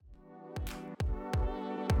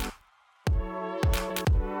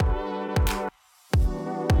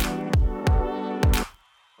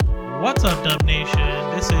What's up, Dub Nation?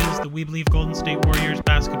 This is the We Believe Golden State Warriors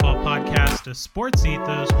basketball podcast, a sports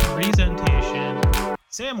ethos presentation.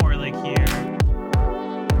 Sam Orlick here.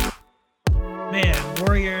 Man,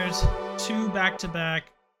 Warriors, 2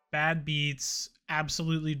 back-to-back bad beats,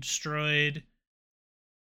 absolutely destroyed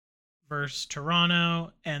versus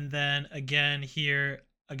Toronto, and then again here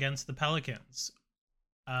against the Pelicans.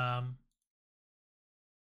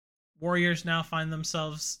 Warriors now find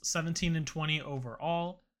themselves 17-20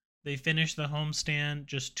 overall. They finished the homestand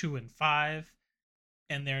just 2-5,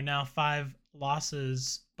 and they're now 5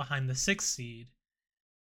 losses behind the 6th seed,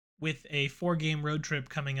 with a 4-game road trip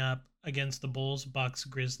coming up against the Bulls, Bucks,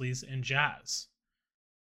 Grizzlies, and Jazz.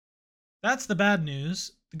 That's the bad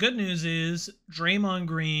news. The good news is Draymond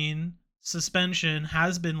Green suspension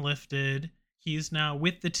has been lifted. He's now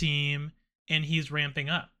with the team, and he's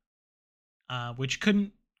ramping up, which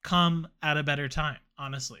couldn't come at a better time,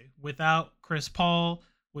 honestly. Without Chris Paul,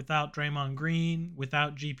 without Draymond Green,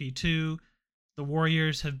 without GP2, the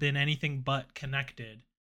Warriors have been anything but connected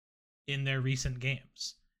in their recent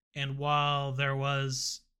games. And while there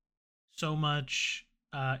was so much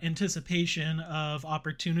anticipation of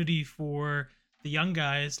opportunity for the young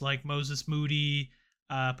guys like Moses Moody,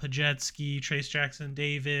 Pajetsky, Trace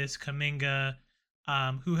Jackson-Davis, Kuminga,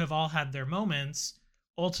 who have all had their moments,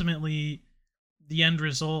 ultimately the end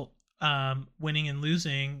result, winning and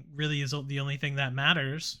losing, really is the only thing that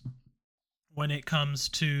matters when it comes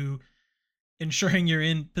to ensuring you're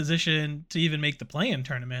in position to even make the play-in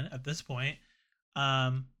tournament at this point.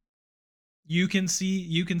 You can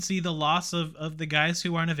see the loss of the guys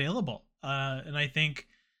who aren't available. And I think,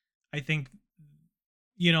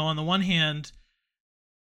 on the one hand,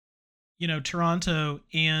 Toronto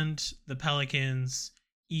and the Pelicans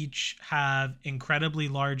each have incredibly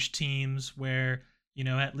large teams where,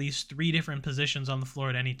 at least 3 different positions on the floor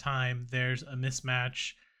at any time, there's a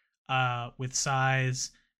mismatch with size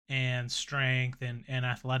and strength and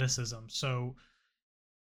athleticism. So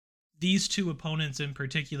these 2 opponents in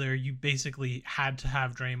particular, you basically had to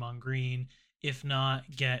have Draymond Green, if not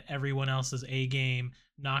get everyone else's A game,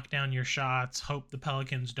 knock down your shots, hope the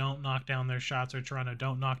Pelicans don't knock down their shots or Toronto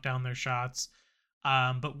don't knock down their shots.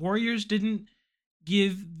 But Warriors didn't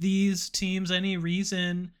give these teams any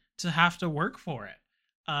reason to have to work for it.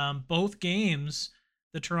 Both games,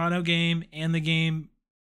 the Toronto game and the game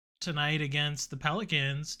tonight against the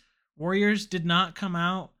Pelicans, Warriors did not come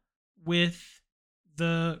out with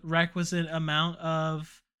the requisite amount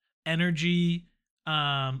of energy,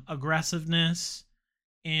 aggressiveness,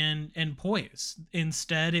 and poise.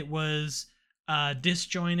 Instead, it was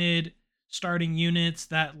disjointed starting units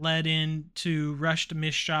that led into rushed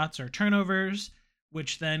missed shots or turnovers,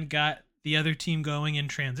 which then got the other team going in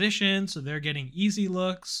transition, so they're getting easy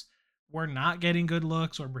looks. We're not getting good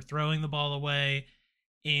looks, or we're throwing the ball away.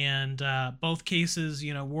 And both cases,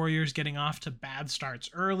 Warriors getting off to bad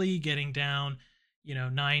starts early, getting down,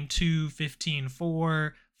 9-2,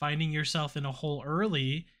 15-4, finding yourself in a hole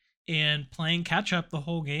early and playing catch up the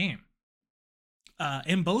whole game.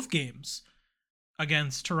 In both games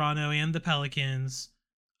against Toronto and the Pelicans,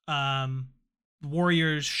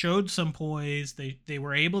 Warriors showed some poise. They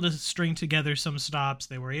were able to string together some stops.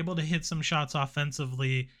 They were able to hit some shots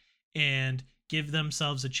offensively and give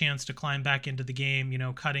themselves a chance to climb back into the game,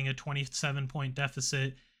 cutting a 27-point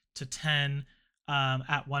deficit to 10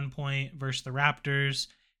 at one point versus the Raptors.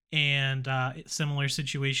 And similar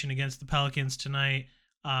situation against the Pelicans tonight,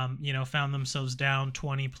 found themselves down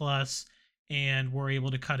 20 plus and were able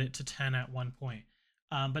to cut it to 10 at one point.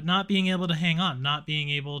 But not being able to hang on, not being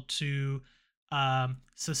able to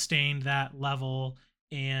sustain that level,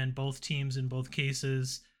 and both teams in both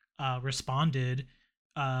cases responded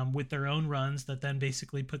with their own runs that then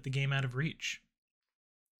basically put the game out of reach.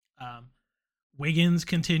 Wiggins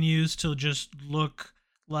continues to just look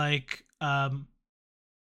like the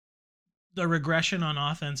regression on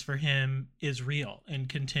offense for him is real and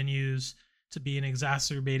continues to be an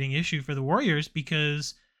exacerbating issue for the Warriors,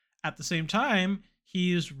 because at the same time,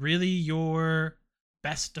 he's really your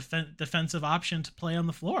best defensive option to play on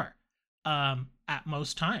the floor at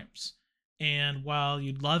most times. And while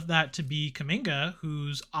you'd love that to be Kuminga,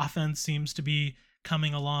 whose offense seems to be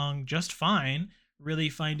coming along just fine, really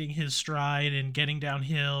finding his stride and getting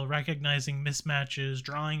downhill, recognizing mismatches,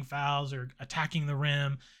 drawing fouls or attacking the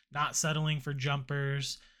rim, not settling for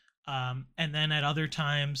jumpers, and then at other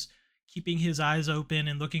times keeping his eyes open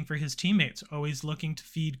and looking for his teammates, always looking to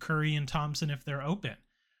feed Curry and Thompson if they're open,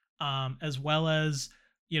 as well as,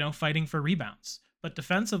 fighting for rebounds. But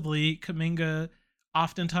defensively, Kuminga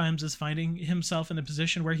oftentimes is finding himself in a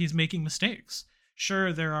position where he's making mistakes.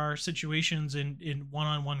 Sure, there are situations in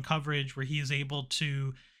one-on-one coverage where he is able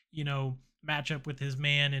to, match up with his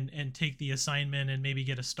man and take the assignment and maybe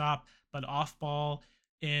get a stop. But off ball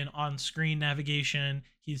and on screen navigation,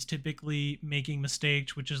 he's typically making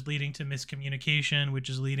mistakes, which is leading to miscommunication, which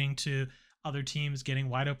is leading to other teams getting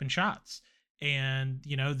wide open shots. And,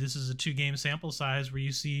 this is a 2-game sample size where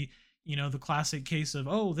you see, the classic case of,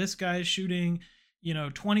 oh, this guy's shooting,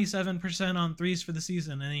 27% on threes for the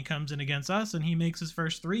season. And he comes in against us and he makes his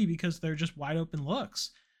first three because they're just wide open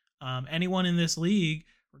looks. Anyone in this league,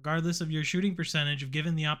 regardless of your shooting percentage, if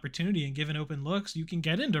given the opportunity and given open looks, you can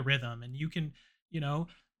get into rhythm and you can,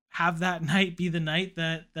 have that night be the night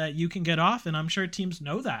that you can get off. And I'm sure teams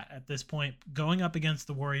know that at this point. Going up against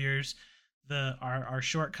the Warriors, our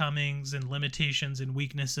shortcomings and limitations and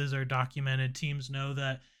weaknesses are documented. Teams know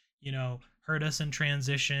that, hurt us in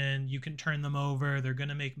transition. You can turn them over. They're going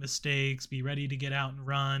to make mistakes. Be ready to get out and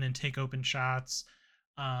run and take open shots.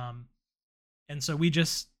 And so we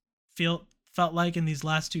just felt like in these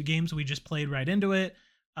last 2 games we just played right into it.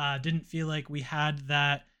 Didn't feel like we had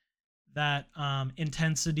that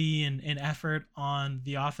intensity and effort on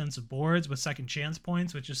the offensive boards with second chance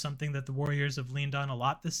points, which is something that the Warriors have leaned on a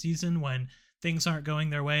lot this season. When things aren't going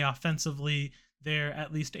their way offensively, they're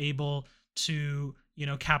at least able to,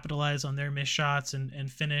 capitalize on their missed shots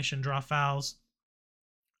and finish and draw fouls.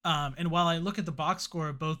 And while I look at the box score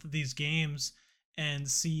of both of these games and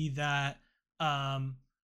see that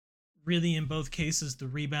really in both cases the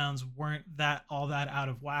rebounds weren't all that out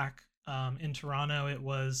of whack. In Toronto, it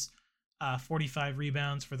was 45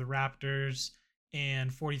 rebounds for the Raptors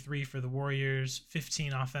and 43 for the Warriors,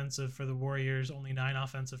 15 offensive for the Warriors, only 9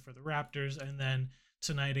 offensive for the Raptors. And then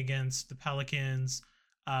tonight against the Pelicans,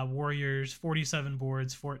 Warriors 47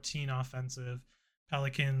 boards, 14 offensive,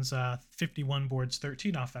 Pelicans 51 boards,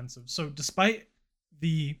 13 offensive. So despite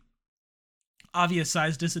the obvious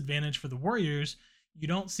size disadvantage for the Warriors, you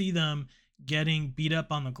don't see them getting beat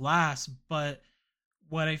up on the glass. But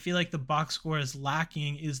what I feel like the box score is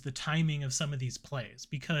lacking is the timing of some of these plays,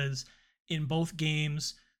 because in both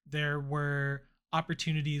games there were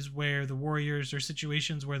opportunities where the Warriors, or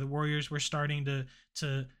situations where the Warriors were starting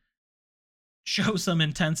to show some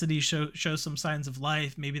intensity, show some signs of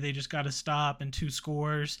life. Maybe they just got to stop and 2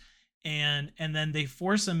 scores, and then they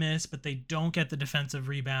force a miss, but they don't get the defensive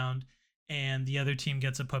rebound, and the other team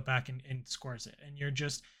gets a putback and scores it. And you're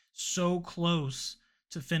just so close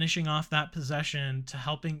to finishing off that possession, to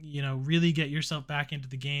helping, really get yourself back into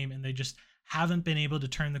the game. And they just haven't been able to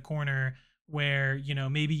turn the corner where,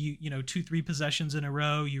 maybe 2-3 possessions in a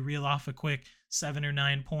row, you reel off a quick 7 or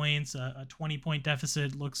 9 points, a 20-point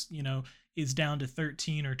deficit looks, is down to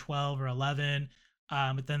 13 or 12 or 11.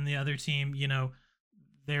 But then the other team,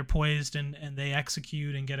 they're poised and they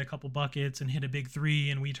execute and get a couple buckets and hit a big 3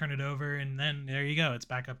 and we turn it over. And then there you go. It's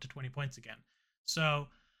back up to 20 points again. So,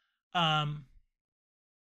 yeah,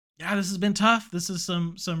 this has been tough. This is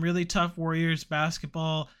some really tough Warriors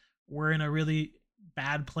basketball. We're in a really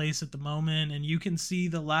bad place at the moment, and you can see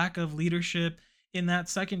the lack of leadership in that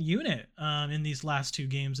second unit in these last 2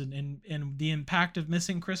 games, and the impact of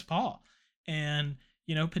missing Chris Paul. And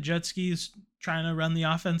Pajetsky's trying to run the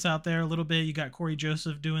offense out there a little bit. You got Corey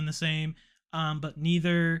Joseph doing the same, but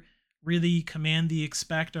neither really command the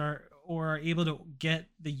expect or are able to get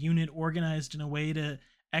the unit organized in a way to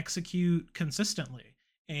execute consistently.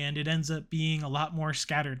 And it ends up being a lot more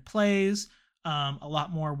scattered plays, a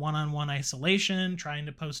lot more one-on-one isolation, trying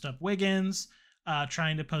to post up Wiggins,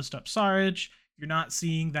 trying to post up Saric. You're not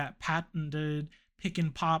seeing that patented pick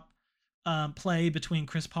and pop play between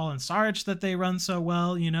Chris Paul and Saric that they run so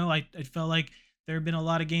well. I felt like there have been a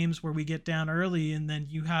lot of games where we get down early and then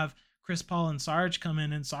you have Chris Paul and Saric come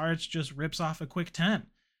in and Saric just rips off a quick 10.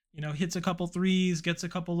 Hits a couple threes, gets a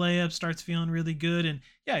couple layups, starts feeling really good. And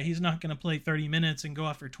yeah, he's not going to play 30 minutes and go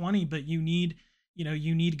off for 20, but you need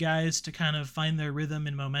guys to kind of find their rhythm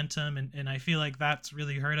and momentum. And I feel like that's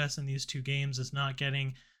really hurt us in these 2 games, is not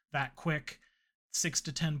getting that quick 6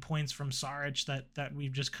 to 10 points from Saric that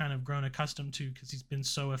we've just kind of grown accustomed to, because he's been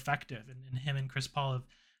so effective. And him and Chris Paul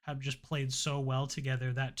have just played so well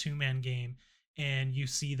together, that 2-man game. And you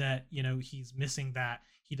see that, he's missing that.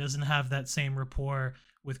 He doesn't have that same rapport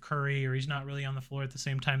with Curry, or he's not really on the floor at the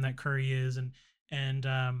same time that Curry is. And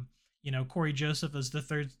Corey Joseph is the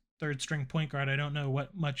third string point guard. I don't know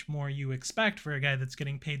what much more you expect for a guy that's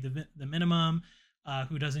getting paid the minimum,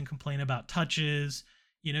 who doesn't complain about touches.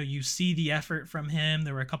 You see the effort from him.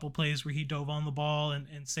 There were a couple plays where he dove on the ball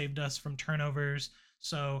and saved us from turnovers.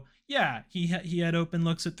 So yeah, he had open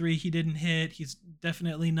looks at 3. He didn't hit. He's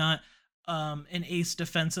definitely not an ace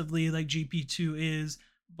defensively like GP2 is.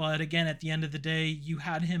 But again, at the end of the day, you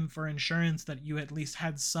had him for insurance, that you at least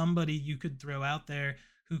had somebody you could throw out there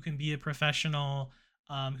who can be a professional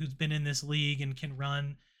who's been in this league and can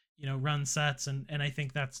run, run sets. And I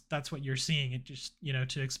think that's what you're seeing. It just,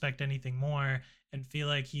 to expect anything more and feel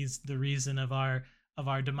like he's the reason of our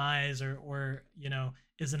demise or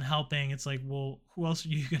isn't helping. It's like, well, who else are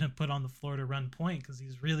you going to put on the floor to run point? Because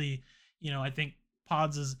he's really, I think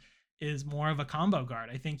Pods is more of a combo guard.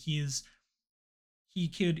 I think he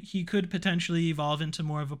could potentially evolve into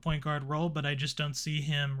more of a point guard role, but I just don't see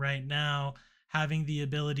him right now having the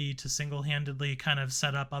ability to single-handedly kind of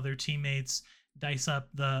set up other teammates, dice up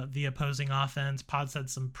the opposing offense. Pods had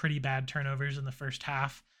some pretty bad turnovers in the first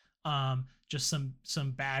half. Just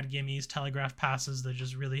some bad gimmies, telegraph passes that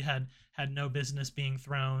just really had no business being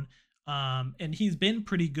thrown. And he's been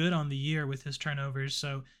pretty good on the year with his turnovers,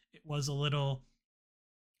 so it was a little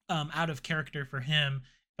out of character for him.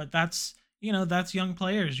 But that's young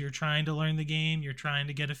players. You're trying to learn the game. You're trying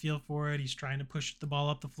to get a feel for it. He's trying to push the ball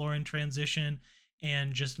up the floor in transition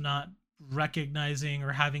and just not recognizing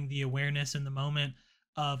or having the awareness in the moment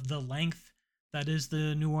of the length that is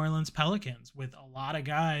the New Orleans Pelicans, with a lot of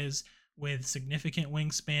guys with significant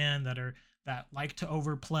wingspan that like to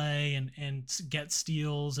overplay and get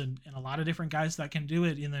steals, and a lot of different guys that can do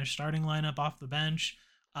it in their starting lineup off the bench.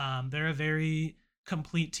 They're a very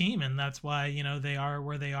complete team, and that's why they are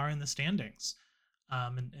where they are in the standings.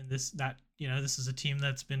 And this is a team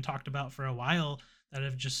that's been talked about for a while that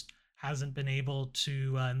have just hasn't been able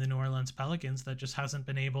to in the New Orleans Pelicans that just hasn't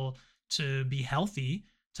been able to be healthy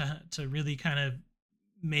to really kind of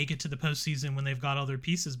make it to the postseason when they've got all their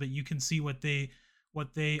pieces. But you can see what they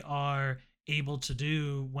are able to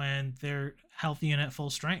do when they're healthy and at full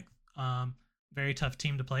strength. Very tough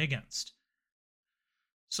team to play against.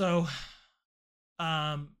 So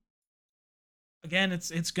again,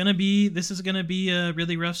 this is going to be a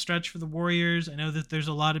really rough stretch for the Warriors. I know that there's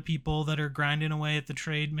a lot of people that are grinding away at the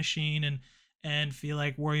trade machine and feel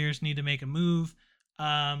like Warriors need to make a move.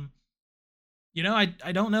 I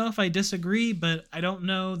don't know if I disagree, but I don't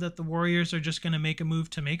know that the Warriors are just going to make a move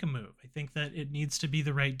to make a move. I think that it needs to be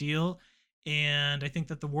the right deal. And I think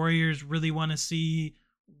that the Warriors really want to see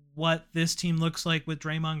what this team looks like with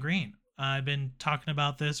Draymond Green. I've been talking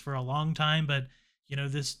about this for a long time, but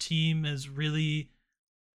this team has really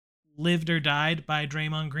lived or died by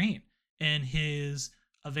Draymond Green and his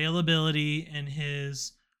availability and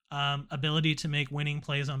his ability to make winning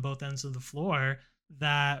plays on both ends of the floor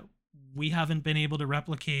that we haven't been able to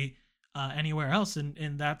replicate anywhere else.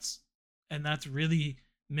 And that's really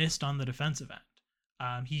missed on the defensive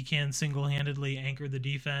end. He can single-handedly anchor the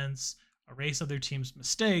defense, erase other teams'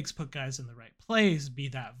 mistakes, put guys in the right place, be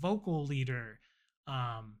that vocal leader.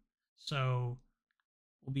 So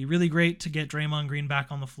will be really great to get Draymond Green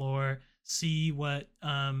back on the floor, see what,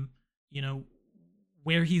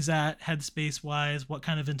 where he's at headspace wise, what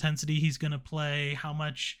kind of intensity he's going to play, how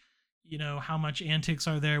much antics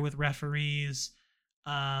are there with referees.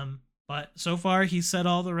 But so far he's said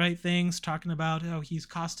all the right things, talking about how he's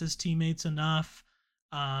cost his teammates enough.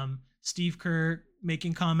 Steve Kerr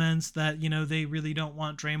making comments that, they really don't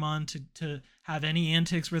want Draymond to have any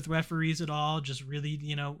antics with referees at all, just really,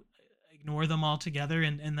 ignore them altogether,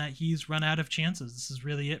 and that he's run out of chances. This is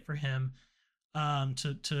really it for him,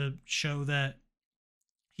 to show that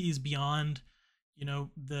he's beyond,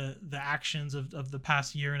 the actions of the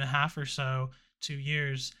past year and a half or so, 2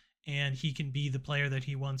 years, and he can be the player that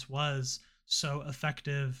he once was, so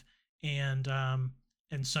effective and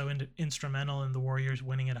so instrumental in the Warriors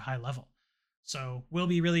winning at a high level. So will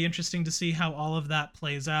be really interesting to see how all of that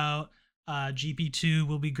plays out. GP2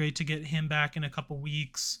 will be great to get him back in a couple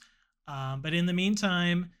weeks. But in the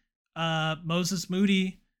meantime, Moses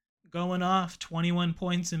Moody going off 21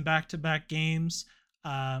 points in back-to-back games.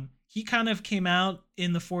 He kind of came out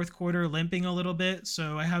in the fourth quarter limping a little bit,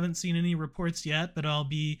 so I haven't seen any reports yet, but I'll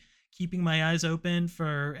be keeping my eyes open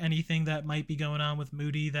for anything that might be going on with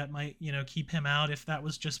Moody that might, keep him out. If that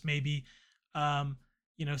was just maybe, a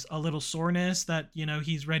little soreness that,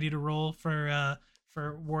 he's ready to roll for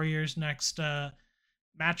Warriors next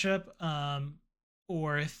matchup.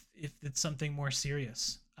 Or if it's something more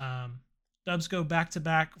serious. Dubs go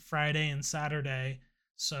back-to-back Friday and Saturday,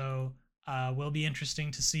 so will be interesting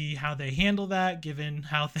to see how they handle that, given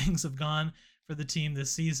how things have gone for the team this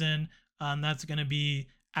season. That's going to be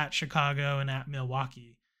at Chicago and at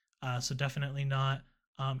Milwaukee, so definitely not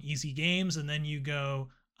easy games. And then you go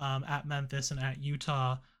at Memphis and at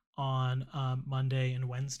Utah on Monday and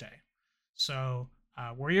Wednesday. So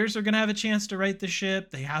Warriors are going to have a chance to right the ship.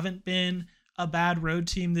 They haven't been a bad road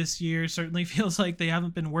team this year. Certainly feels like they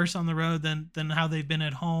haven't been worse on the road than how they've been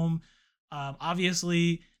at home.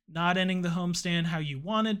 Obviously not ending the homestand how you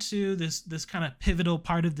wanted to, this kind of pivotal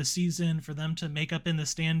part of the season for them to make up in the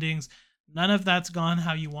standings, None of that's gone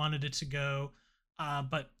how you wanted it to go.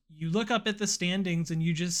 But you look up at the standings and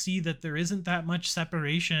you just see that there isn't that much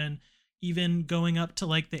separation, even going up to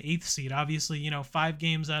like the 8th seed. Obviously, 5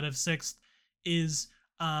 games out of 6th is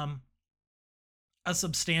a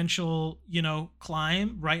substantial,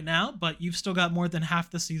 climb right now, but you've still got more than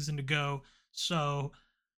half the season to go. So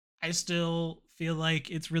I still feel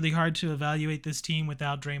like it's really hard to evaluate this team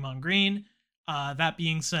without Draymond Green. That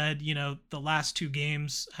being said, the last two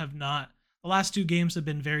games have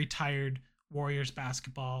been very tired Warriors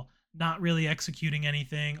basketball, not really executing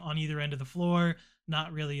anything on either end of the floor,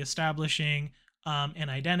 not really establishing an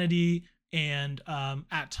identity, and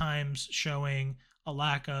at times showing a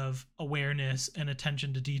lack of awareness and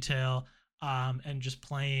attention to detail, and just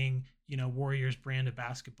playing, Warriors brand of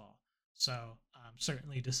basketball. So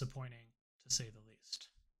certainly disappointing to say the least.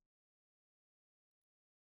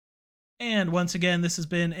 And once again, this has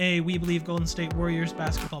been a We Believe Golden State Warriors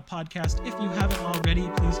basketball podcast. If you haven't already,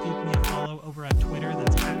 please give me a follow over at Twitter.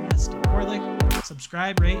 That's @SDWarlick.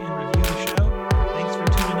 Subscribe, rate, and review the show. Thanks for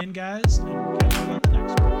tuning in, guys, and we'll catch you on the